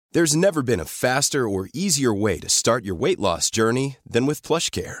There's never been a faster or easier way to start your weight loss journey than with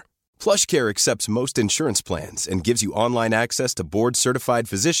PlushCare. PlushCare accepts most insurance plans and gives you online access to board-certified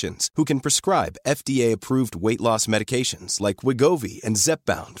physicians who can prescribe FDA-approved weight loss medications like Wegovy and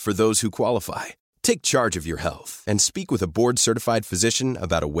Zepbound for those who qualify. Take charge of your health and speak with a board-certified physician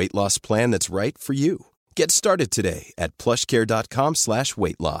about a weight loss plan that's right for you. Get started today at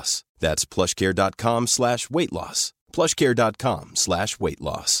plushcare.com/weight-loss. That's plushcare.com/weight-loss.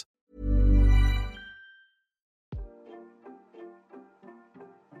 plushcare.com/weight-loss.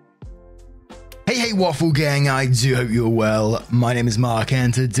 Hey Waffle Gang, I do hope you're well. My name is Mark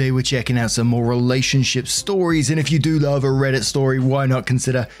and today we're checking out some more relationship stories, and if you do love a Reddit story, why not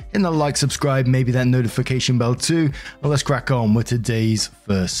consider hitting the like, subscribe, maybe that notification bell too. Well, let's crack on with today's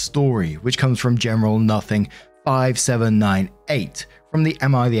first story, which comes from General Nothing 5798 from the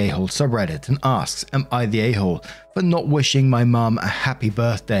Am I the A-hole subreddit, and asks, am I the a-hole for not wishing my mum a happy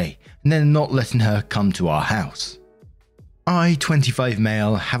birthday and then not letting her come to our house? I, 25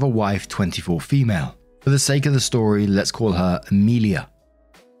 male, have a wife, 24 female. For the sake of the story, let's call her Amelia.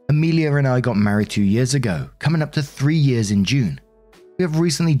 Amelia and I got married 2 years ago, coming up to 3 years in June. We have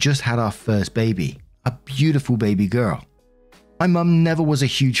recently just had our first baby, a beautiful baby girl. My mum never was a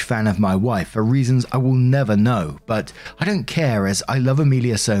huge fan of my wife for reasons I will never know, but I don't care as I love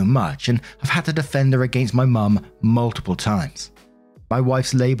Amelia so much and I've had to defend her against my mum multiple times. My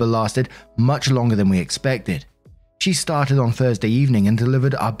wife's labour lasted much longer than we expected. She started on Thursday evening and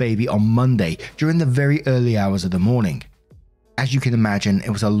delivered our baby on Monday during the very early hours of the morning. As you can imagine, it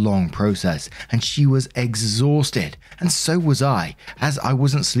was a long process and she was exhausted, and so was I, as I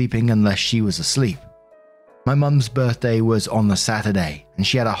wasn't sleeping unless she was asleep. My mum's birthday was on the Saturday and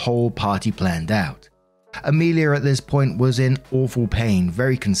she had a whole party planned out. Amelia at this point was in awful pain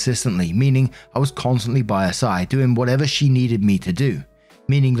very consistently, meaning I was constantly by her side doing whatever she needed me to do.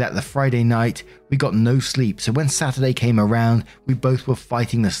 Meaning that the Friday night we got no sleep, so when Saturday came around we both were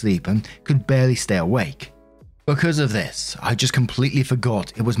fighting to sleep and could barely stay awake. Because of this, I just completely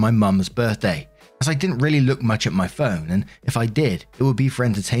forgot it was my mum's birthday, as I didn't really look much at my phone, and if I did, it would be for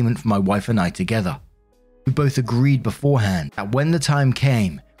entertainment for my wife and I together. We both agreed beforehand that when the time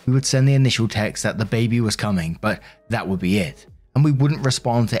came, we would send the initial text that the baby was coming, but that would be it, and we wouldn't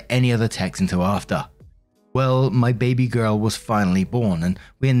respond to any other text until after. Well, my baby girl was finally born and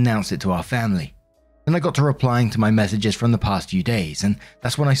we announced it to our family. Then I got to replying to my messages from the past few days, and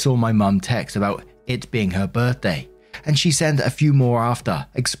that's when I saw my mum text about it being her birthday, and she sent a few more after,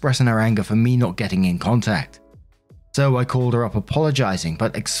 expressing her anger for me not getting in contact. So I called her up apologising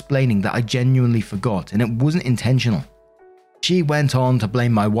but explaining that I genuinely forgot and it wasn't intentional. She went on to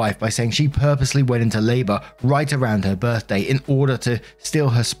blame my wife by saying she purposely went into labour right around her birthday in order to steal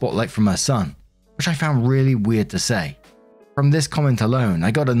her spotlight from her son, which I found really weird to say. From this comment alone,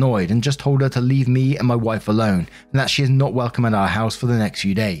 I got annoyed and just told her to leave me and my wife alone and that she is not welcome at our house for the next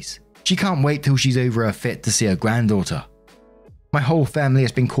few days. She can't wait till she's over her fit to see her granddaughter. My whole family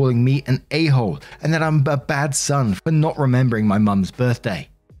has been calling me an a-hole and that I'm a bad son for not remembering my mum's birthday.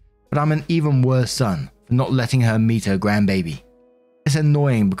 But I'm an even worse son for not letting her meet her grandbaby. It's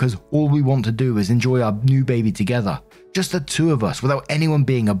annoying because all we want to do is enjoy our new baby together, just the two of us without anyone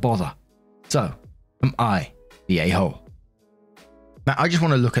being a bother. So, am I the a-hole? Now, I just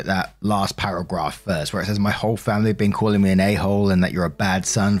want to look at that last paragraph first, where it says my whole family have been calling me an a-hole and that you're a bad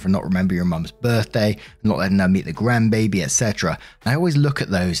son for not remembering your mum's birthday, not letting her meet the grandbaby, etc. And I always look at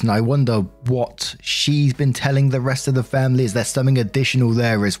those and I wonder what she's been telling the rest of the family. Is there something additional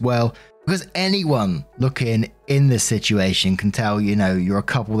there as well? Because anyone looking in this situation can tell, you're a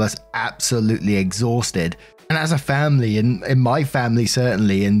couple that's absolutely exhausted. And as a family, and in my family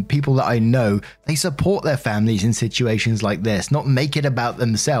certainly, and people that I know, they support their families in situations like this, not make it about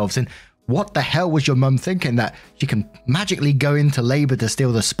themselves. And what the hell was your mum thinking that she can magically go into labour to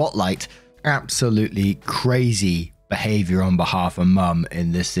steal the spotlight? Absolutely crazy behaviour on behalf of mum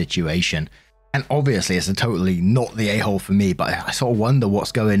in this situation. And obviously it's totally not the a-hole for me, but I sort of wonder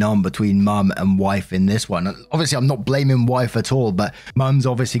what's going on between mum and wife in this one. And obviously I'm not blaming wife at all, but mum's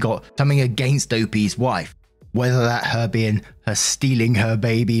obviously got something against Opie's wife. Whether that her stealing her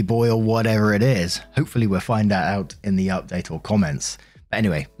baby boy or whatever it is, hopefully we'll find that out in the update or comments. But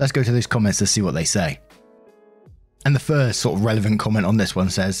anyway, let's go to those comments to see what they say. And the first sort of relevant comment on this one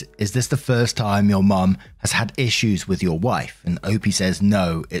says, is this the first time your mum has had issues with your wife? And Opie says,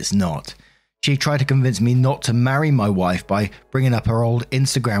 no, it's not. She tried to convince me not to marry my wife by bringing up her old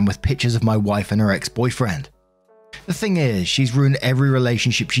Instagram with pictures of my wife and her ex-boyfriend. The thing is, she's ruined every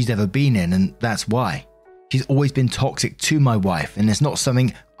relationship she's ever been in, and that's why. She's always been toxic to my wife, and it's not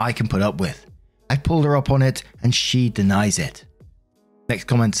something I can put up with. I pulled her up on it, and she denies it. Next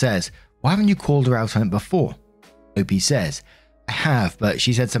comment says, why haven't you called her out on it before? OP says, I have, but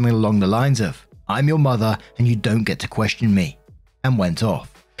she said something along the lines of, I'm your mother and you don't get to question me, and went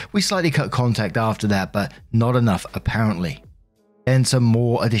off. We slightly cut contact after that, but not enough apparently. Then some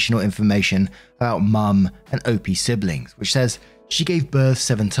more additional information about mum and OP's siblings, which says she gave birth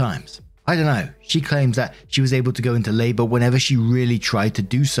 7 times. I don't know, she claims that she was able to go into labor whenever she really tried to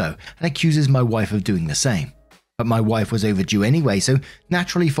do so, and accuses my wife of doing the same. But my wife was overdue anyway, so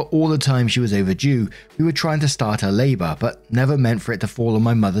naturally for all the time she was overdue, we were trying to start her labor, but never meant for it to fall on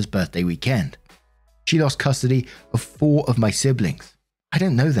my mother's birthday weekend. She lost custody of 4 of my siblings. I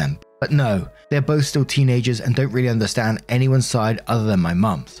don't know them, but no, they're both still teenagers and don't really understand anyone's side other than my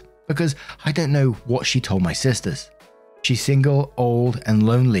mum's, because I don't know what she told my sisters. She's single, old, and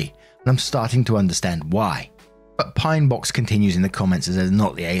lonely, and I'm starting to understand why. But Pinebox continues in the comments and says,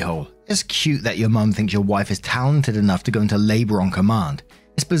 not the a-hole. It's cute that your mum thinks your wife is talented enough to go into labor on command.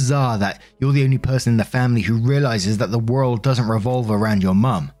 It's bizarre that you're the only person in the family who realizes that the world doesn't revolve around your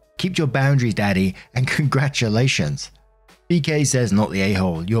mum. Keep your boundaries, daddy, and congratulations. BK says, not the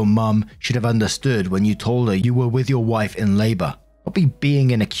a-hole. Your mum should have understood when you told her you were with your wife in labor. Not be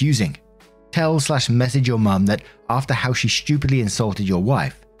being and accusing. Tell/message your mum that after how she stupidly insulted your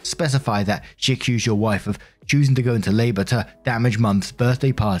wife, specify that she accused your wife of choosing to go into labor to damage mum's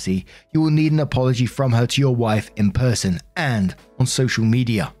birthday party. You will need an apology from her to your wife in person and on social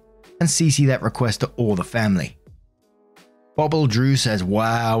media, and CC that request to all the family. Bobble Drew says,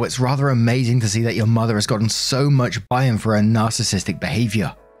 wow, it's rather amazing to see that your mother has gotten so much buy-in for her narcissistic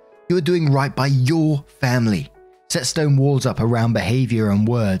behavior. You are doing right by your family. Set stone walls up around behavior and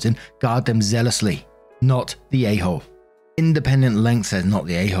words and guard them zealously, not the a-hole. Independent Length says, not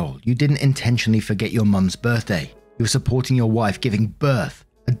the a-hole. You didn't intentionally forget your mum's birthday. You were supporting your wife giving birth,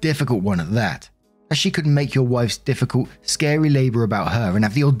 a difficult one at that. As she could make your wife's difficult, scary labor about her and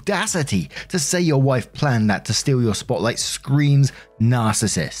have the audacity to say your wife planned that to steal your spotlight screams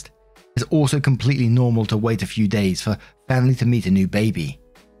narcissist. It's also completely normal to wait a few days for family to meet a new baby.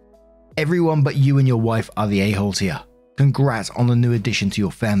 Everyone but you and your wife are the a-holes here. Congrats on the new addition to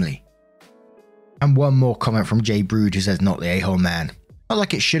your family. And one more comment from Jay Brood who says, not the a-hole man. Not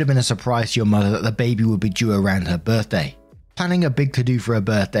like it should have been a surprise to your mother that the baby would be due around her birthday. Planning a big to-do for her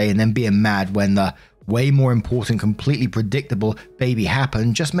birthday and then being mad when the way more important, completely predictable baby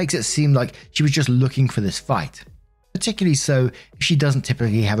happened just makes it seem like she was just looking for this fight. Particularly so if she doesn't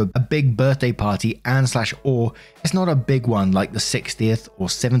typically have a big birthday party and/or it's not a big one like the 60th or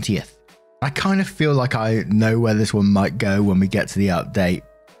 70th. I kind of feel like I know where this one might go when we get to the update,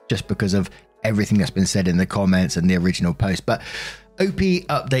 just because of everything that's been said in the comments and the original post. But OP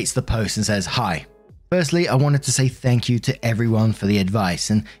updates the post and says, hi. Firstly, I wanted to say thank you to everyone for the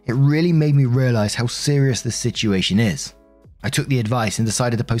advice, and it really made me realize how serious this situation is. I took the advice and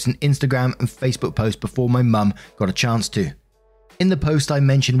decided to post an Instagram and Facebook post before my mum got a chance to. In the post, I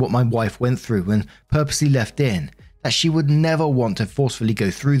mentioned what my wife went through and purposely left in that she would never want to forcefully go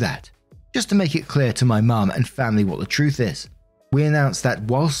through that, just to make it clear to my mum and family what the truth is. We announced that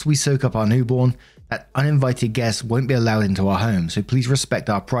whilst we soak up our newborn, that uninvited guests won't be allowed into our home, so please respect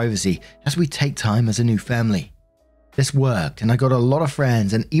our privacy as we take time as a new family. This worked, and I got a lot of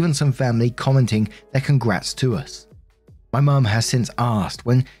friends and even some family commenting their congrats to us. My mum has since asked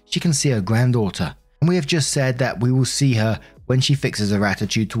when she can see her granddaughter, and we have just said that we will see her when she fixes her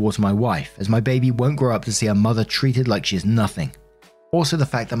attitude towards my wife, as my baby won't grow up to see her mother treated like she is nothing. Also the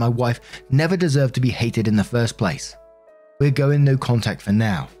fact that my wife never deserved to be hated in the first place. We're going no contact for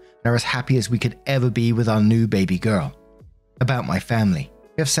now, and are as happy as we could ever be with our new baby girl. About my family,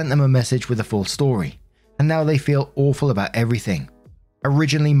 we have sent them a message with a full story, and now they feel awful about everything.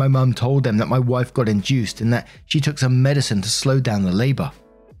 Originally, my mum told them that my wife got induced and that she took some medicine to slow down the labor.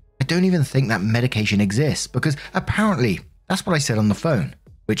 I don't even think that medication exists, because apparently that's what I said on the phone,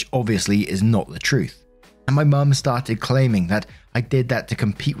 which obviously is not the truth. And my mum started claiming that I did that to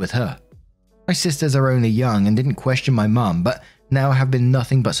compete with her. My sisters are only young and didn't question my mum, but now have been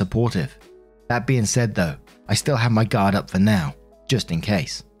nothing but supportive. That being said though, I still have my guard up for now, just in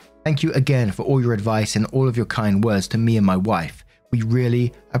case. Thank you again for all your advice and all of your kind words to me and my wife. We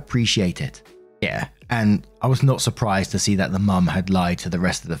really appreciate it. Yeah, and I was not surprised to see that the mum had lied to the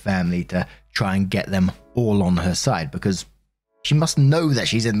rest of the family to try and get them all on her side, because she must know that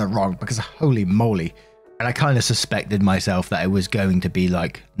she's in the wrong, because holy moly. And I kind of suspected myself that it was going to be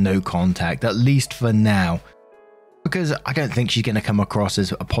like no contact, at least for now, because I don't think she's going to come across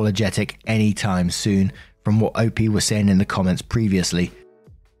as apologetic anytime soon from what OP was saying in the comments previously.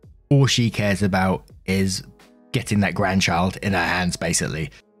 All she cares about is getting that grandchild in her hands, basically.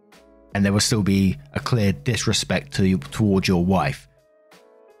 And there will still be a clear disrespect towards your wife.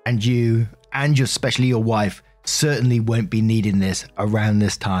 And you, and especially your wife, certainly won't be needing this around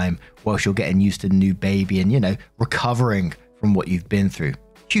this time whilst you're getting used to the new baby and, recovering from what you've been through.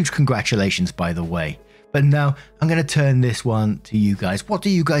 Huge congratulations, by the way. But now I'm going to turn this one to you guys. What do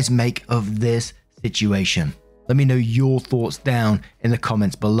you guys make of this situation? Let me know your thoughts down in the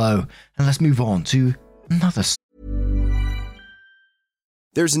comments below. And let's move on to another story.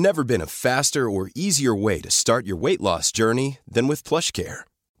 There's never been a faster or easier way to start your weight loss journey than with PlushCare.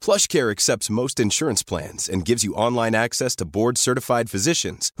 PlushCare accepts most insurance plans and gives you online access to board-certified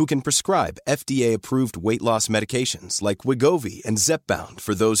physicians who can prescribe FDA-approved weight loss medications like Wegovy and Zepbound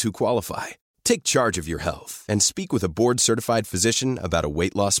for those who qualify. Take charge of your health and speak with a board-certified physician about a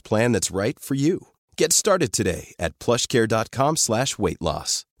weight loss plan that's right for you. Get started today at plushcare.com/weight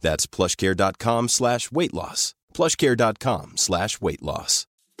loss. That's plushcare.com/weight loss. plushcare.com/weight loss.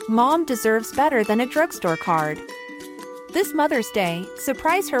 Mom deserves better than a drugstore card. This Mother's Day,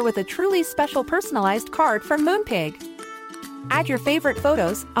 surprise her with a truly special personalized card from Moonpig. Add your favorite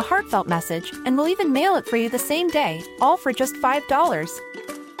photos, a heartfelt message, and we'll even mail it for you the same day, all for just $5.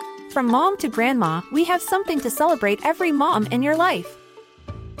 From mom to grandma, we have something to celebrate every mom in your life.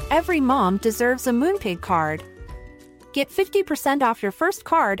 Every mom deserves a Moonpig card. Get 50% off your first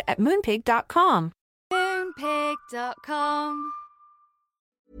card at moonpig.com. Moonpig.com.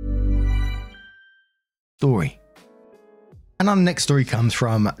 Story. And our next story comes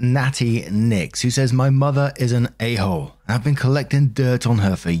from Natty Nix, who says, my mother is an a-hole, and I've been collecting dirt on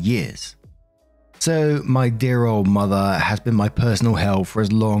her for years. So my dear old mother has been my personal hell for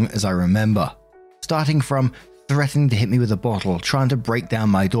as long as I remember. Starting from threatening to hit me with a bottle, trying to break down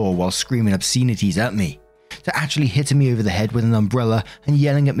my door while screaming obscenities at me, to actually hitting me over the head with an umbrella and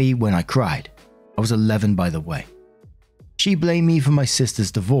yelling at me when I cried. I was 11, by the way. She blamed me for my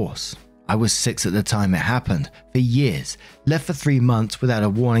sister's divorce. I was 6 at the time it happened, for years, left for 3 months without a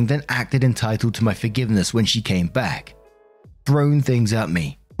warning, then acted entitled to my forgiveness when she came back. Thrown things at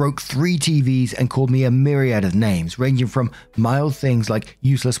me, broke 3 TVs and called me a myriad of names, ranging from mild things like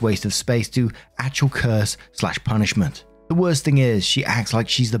useless waste of space to actual curse/punishment. The worst thing is, she acts like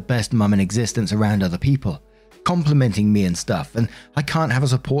she's the best mum in existence around other people, complimenting me and stuff, and I can't have a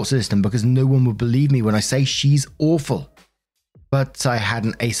support system because no one would believe me when I say she's awful. But I had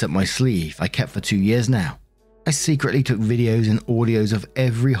an ace up my sleeve I kept for 2 years now. I secretly took videos and audios of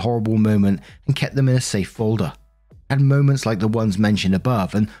every horrible moment and kept them in a safe folder. Had moments like the ones mentioned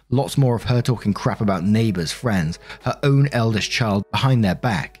above and lots more of her talking crap about neighbors, friends, her own eldest child behind their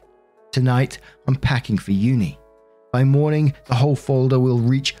back. Tonight, I'm packing for uni. By morning, the whole folder will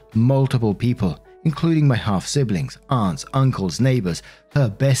reach multiple people, including my half-siblings, aunts, uncles, neighbors, her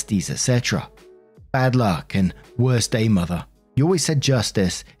besties, etc. Bad luck and worst day, mother. You always said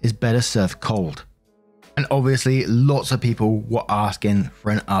justice is better served cold. And obviously, lots of people were asking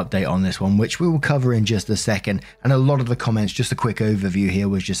for an update on this one, which we will cover in just a second. And a lot of the comments, just a quick overview here,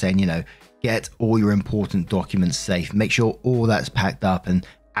 was just saying, get all your important documents safe. Make sure all that's packed up and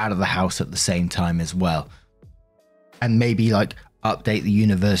out of the house at the same time as well. And maybe update the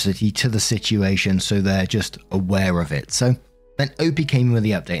university to the situation so they're just aware of it. So then Opie came in with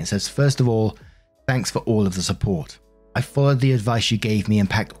the update and says, first of all, thanks for all of the support. I followed the advice you gave me and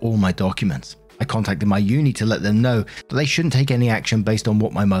packed all my documents. I contacted my uni to let them know that they shouldn't take any action based on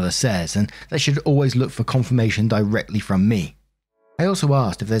what my mother says, and they should always look for confirmation directly from me. I also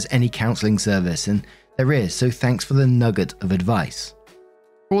asked if there's any counselling service, and there is, so thanks for the nugget of advice.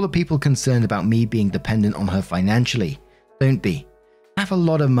 For all the people concerned about me being dependent on her financially, don't be. I have a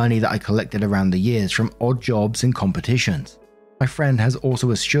lot of money that I collected around the years from odd jobs and competitions. My friend has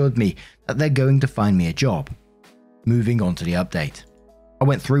also assured me that they're going to find me a job. Moving on to the update. I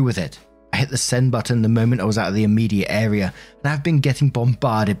went through with it. I hit the send button the moment I was out of the immediate area, and I've been getting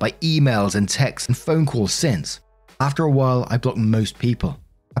bombarded by emails and texts and phone calls since. After a while, I blocked most people.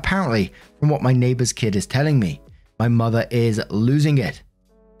 Apparently, from what my neighbor's kid is telling me, my mother is losing it.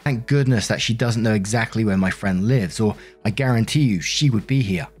 Thank goodness that she doesn't know exactly where my friend lives, or I guarantee you she would be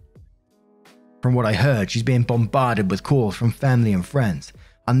here. From what I heard, she's being bombarded with calls from family and friends.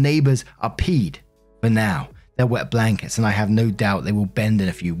 Our neighbors are peed. For now, they're wet blankets, and I have no doubt they will bend in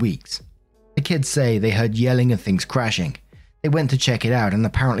a few weeks. The kids say they heard yelling and things crashing. They went to check it out, and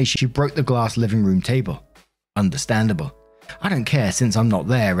apparently she broke the glass living room table. Understandable. I don't care since I'm not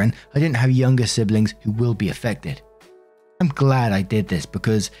there, and I didn't have younger siblings who will be affected. I'm glad I did this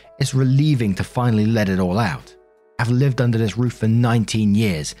because it's relieving to finally let it all out. I've lived under this roof for 19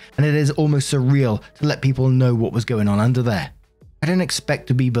 years, and it is almost surreal to let people know what was going on under there. I didn't expect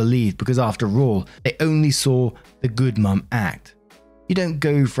to be believed because after all, they only saw the good mum act. You don't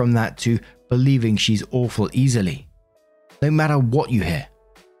go from that to believing she's awful easily. No matter what you hear.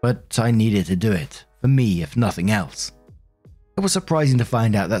 But I needed to do it, for me if nothing else. It was surprising to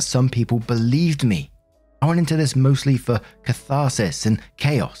find out that some people believed me. I went into this mostly for catharsis and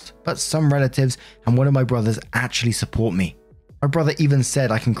chaos, but some relatives and one of my brothers actually support me. My brother even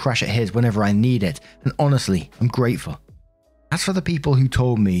said I can crash at his whenever I need it, and honestly, I'm grateful. As for the people who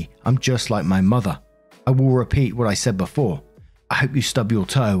told me I'm just like my mother, I will repeat what I said before. I hope you stub your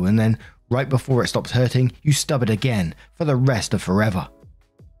toe and then, right before it stops hurting, you stub it again for the rest of forever.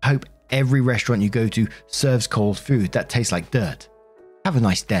 I hope every restaurant you go to serves cold food that tastes like dirt. Have a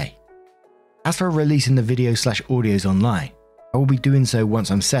nice day. As for releasing the video/audios online, I will be doing so once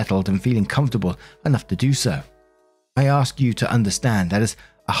I'm settled and feeling comfortable enough to do so. I ask you to understand that it's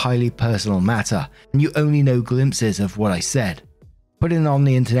a highly personal matter and you only know glimpses of what I said. Putting it on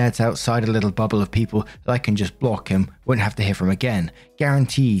the internet outside a little bubble of people that I can just block and won't have to hear from again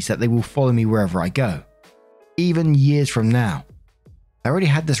guarantees that they will follow me wherever I go. Even years from now. I already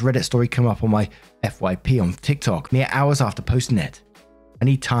had this Reddit story come up on my FYP on TikTok mere hours after posting it. I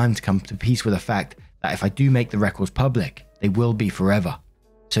need time to come to peace with the fact that if I do make the records public, they will be forever.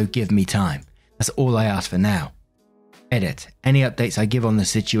 So give me time. That's all I ask for now. Edit. Any updates I give on the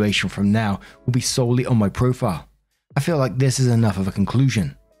situation from now will be solely on my profile. I feel like this is enough of a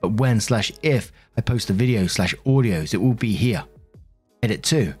conclusion, but when/if I post the video/audios, it will be here. Edit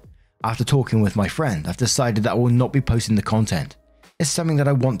 2. After talking with my friend, I've decided that I will not be posting the content. It's something that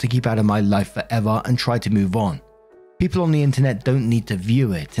I want to keep out of my life forever and try to move on. People on the internet don't need to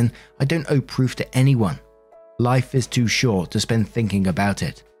view it, and I don't owe proof to anyone. Life is too short to spend thinking about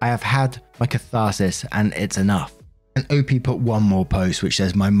it. I have had my catharsis and it's enough. And OP put one more post which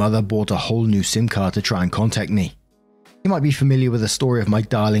says my mother bought a whole new SIM card to try and contact me. You might be familiar with the story of my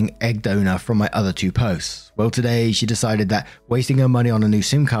darling egg donor from my other two posts. Well, today she decided that wasting her money on a new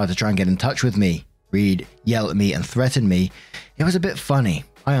SIM card to try and get in touch with me, read, yell at me and threaten me, it was a bit funny.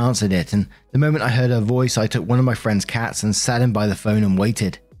 I answered it, and the moment I heard her voice, I took one of my friend's cats and sat him by the phone and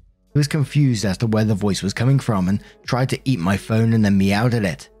waited. He was confused as to where the voice was coming from and tried to eat my phone and then meowed at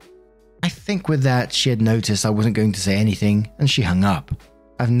it. I think with that, she had noticed I wasn't going to say anything and she hung up.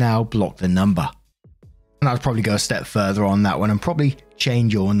 I've now blocked the number. And I'd probably go a step further on that one and probably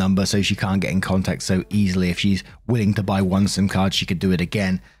change your number so she can't get in contact so easily. If she's willing to buy one SIM card, she could do it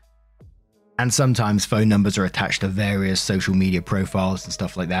again. And sometimes phone numbers are attached to various social media profiles and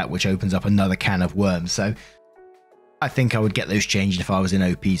stuff like that, which opens up another can of worms. So I think I would get those changed if I was in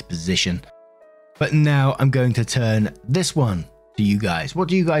OP's position. But now I'm going to turn this one to you guys. What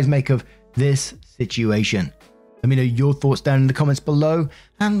do you guys make of this situation? Let me know your thoughts down in the comments below,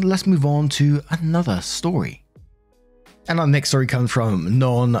 and let's move on to another story. And our next story comes from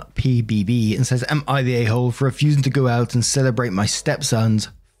non-PBB and says, am I the a-hole for refusing to go out and celebrate my stepson's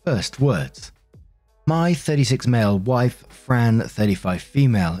first words? My 36 male wife, Fran 35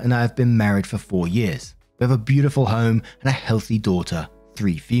 female, and I have been married for 4 years. We have a beautiful home and a healthy daughter,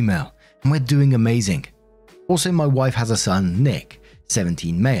 3 female, and we're doing amazing. Also, my wife has a son, Nick,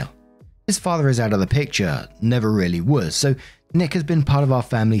 17 male. His father is out of the picture, never really was, so Nick has been part of our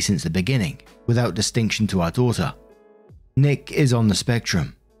family since the beginning, without distinction to our daughter. Nick is on the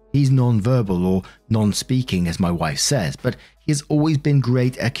spectrum. He's non-verbal or non-speaking, as my wife says, but he has always been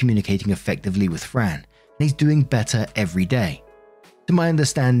great at communicating effectively with Fran, and he's doing better every day. To my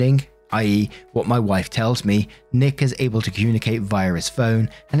understanding, i.e. what my wife tells me, Nick is able to communicate via his phone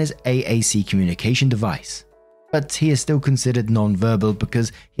and his AAC communication device. But he is still considered non-verbal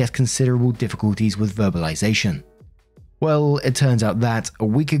because he has considerable difficulties with verbalization. Well, it turns out that, a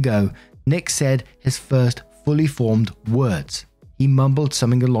week ago, Nick said his first fully formed words. He mumbled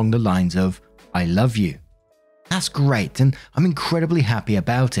something along the lines of, I love you. That's great, and I'm incredibly happy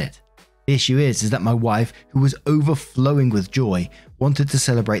about it. The issue is that my wife, who was overflowing with joy, wanted to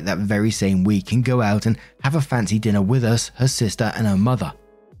celebrate that very same week and go out and have a fancy dinner with us, her sister and her mother.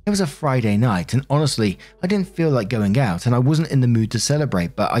 It was a Friday night, and honestly, I didn't feel like going out and I wasn't in the mood to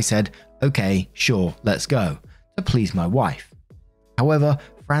celebrate, but I said, okay, sure, let's go, to please my wife. However,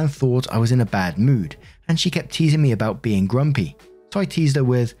 Fran thought I was in a bad mood, and she kept teasing me about being grumpy. So I teased her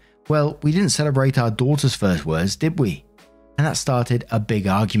with, well, we didn't celebrate our daughter's first words, did we? And that started a big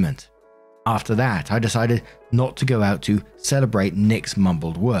argument. After that, I decided not to go out to celebrate Nick's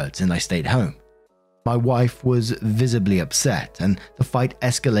mumbled words, and I stayed home. My wife was visibly upset, and the fight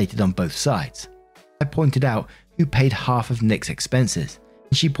escalated on both sides. I pointed out who paid half of Nick's expenses,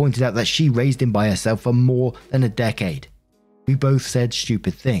 and she pointed out that she raised him by herself for more than a decade. We both said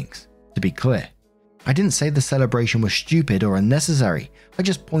stupid things, to be clear. I didn't say the celebration was stupid or unnecessary, I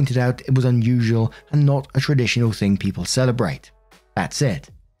just pointed out it was unusual and not a traditional thing people celebrate. That's it.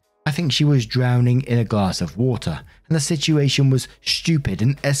 I think she was drowning in a glass of water, and the situation was stupid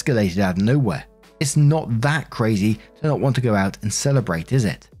and escalated out of nowhere. It's not that crazy to not want to go out and celebrate, is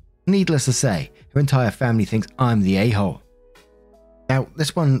it? Needless to say, her entire family thinks I'm the a-hole. Now,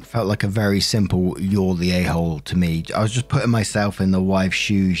 this one felt like a very simple "you're the a-hole" to me. I was just putting myself in the wife's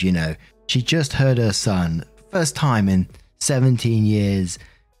shoes, you know. She just heard her son, first time in 17 years,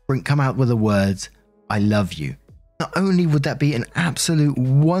 come out with the words, "I love you." Not only would that be an absolute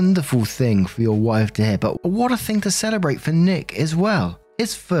wonderful thing for your wife to hear, but what a thing to celebrate for Nick as well.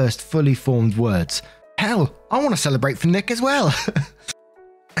 His first fully formed words. Hell, I want to celebrate for Nick as well.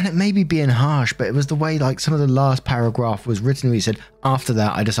 And it may be being harsh, but it was the way like some of the last paragraph was written where he said, after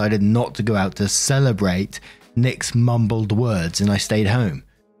that I decided not to go out to celebrate Nick's mumbled words and I stayed home.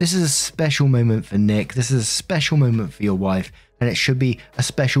 This is a special moment for Nick. This is a special moment for your wife, and it should be a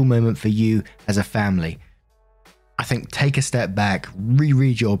special moment for you as a family. I think take a step back,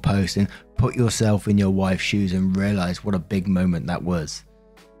 reread your post and put yourself in your wife's shoes and realize what a big moment that was.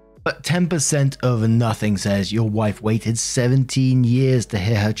 But 10% of nothing says your wife waited 17 years to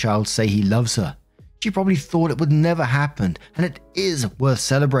hear her child say he loves her. She probably thought it would never happen, and it is worth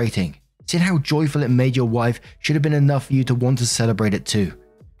celebrating. Seeing how joyful it made your wife should have been enough for you to want to celebrate it too.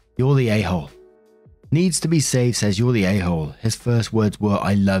 You're the a-hole. Needs to be saved says you're the a-hole. His first words were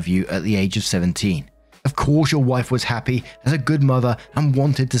 "I love you" at the age of 17. Of course your wife was happy as a good mother and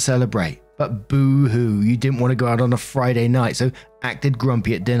wanted to celebrate. But boo-hoo, you didn't want to go out on a Friday night, so acted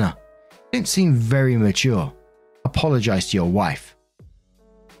grumpy at dinner. Don't seem very mature. Apologize to your wife.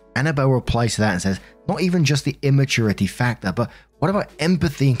 Annabelle replies to that and says, not even just the immaturity factor, but what about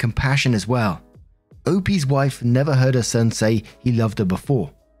empathy and compassion as well? Opie's wife never heard her son say he loved her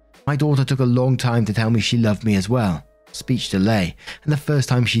before. My daughter took a long time to tell me she loved me as well. Speech delay, and the first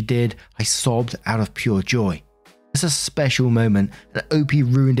time she did, I sobbed out of pure joy. It's a special moment, and Opie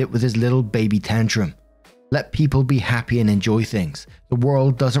ruined it with his little baby tantrum. Let people be happy and enjoy things. The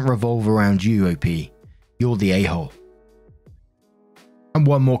world doesn't revolve around you, OP. You're the a-hole. And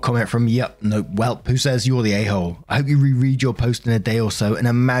one more comment from Welp, who says you're the a-hole. I hope you reread your post in a day or so and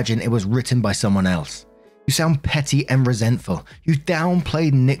imagine it was written by someone else. You sound petty and resentful. You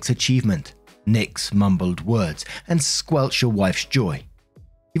downplayed Nick's achievement, Nick's mumbled words, and squelched your wife's joy.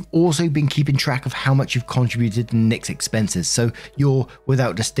 You've also been keeping track of how much you've contributed to Nick's expenses, so your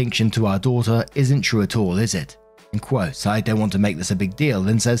 "without distinction to our daughter" isn't true at all, is it? In quotes, I don't want to make this a big deal,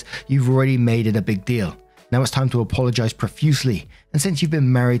 then says you've already made it a big deal. Now it's time to apologize profusely, and since you've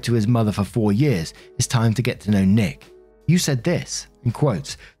been married to his mother for 4 years, it's time to get to know Nick. You said this, in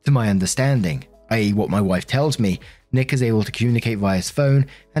quotes, "To my understanding, i.e. what my wife tells me, Nick is able to communicate via his phone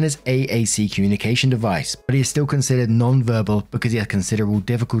and his AAC communication device, but he is still considered non-verbal because he has considerable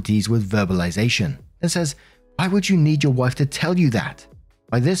difficulties with verbalization." And says, why would you need your wife to tell you that?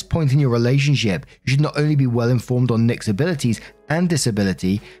 By this point in your relationship, you should not only be well informed on Nick's abilities and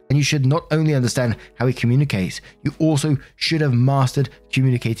disability, and you should not only understand how he communicates, you also should have mastered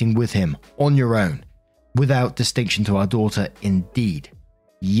communicating with him on your own. Without distinction to our daughter, indeed.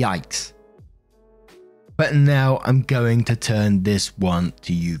 Yikes. But now I'm going to turn this one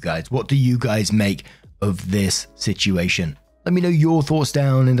to you guys. What do you guys make of this situation? Let me know your thoughts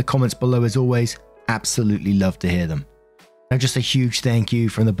down in the comments below as always. Absolutely love to hear them. Now just a huge thank you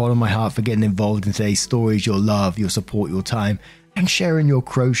from the bottom of my heart for getting involved in today's stories, your love, your support, your time, and sharing your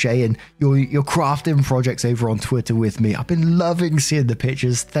crochet and your crafting projects over on Twitter with me. I've been loving seeing the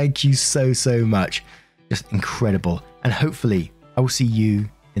pictures. Thank you so much. Just incredible. And hopefully I will see you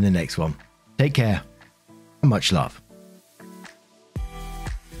in the next one. Take care. Much love.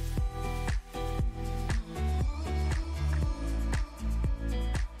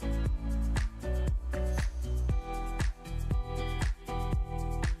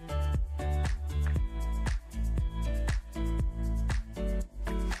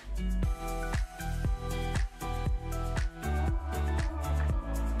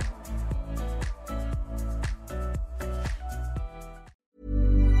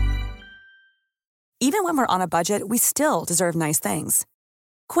 Even when we're on a budget, we still deserve nice things.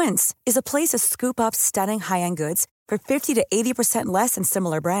 Quince is a place to scoop up stunning high-end goods for 50 to 80% less than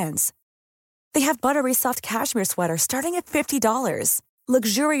similar brands. They have buttery soft cashmere sweaters starting at $50,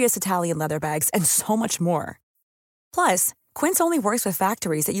 luxurious Italian leather bags, and so much more. Plus, Quince only works with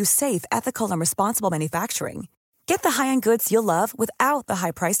factories that use safe, ethical, and responsible manufacturing. Get the high-end goods you'll love without the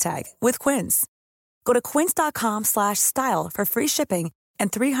high price tag with Quince. Go to quince.com/style for free shipping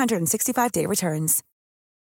and 365-day returns.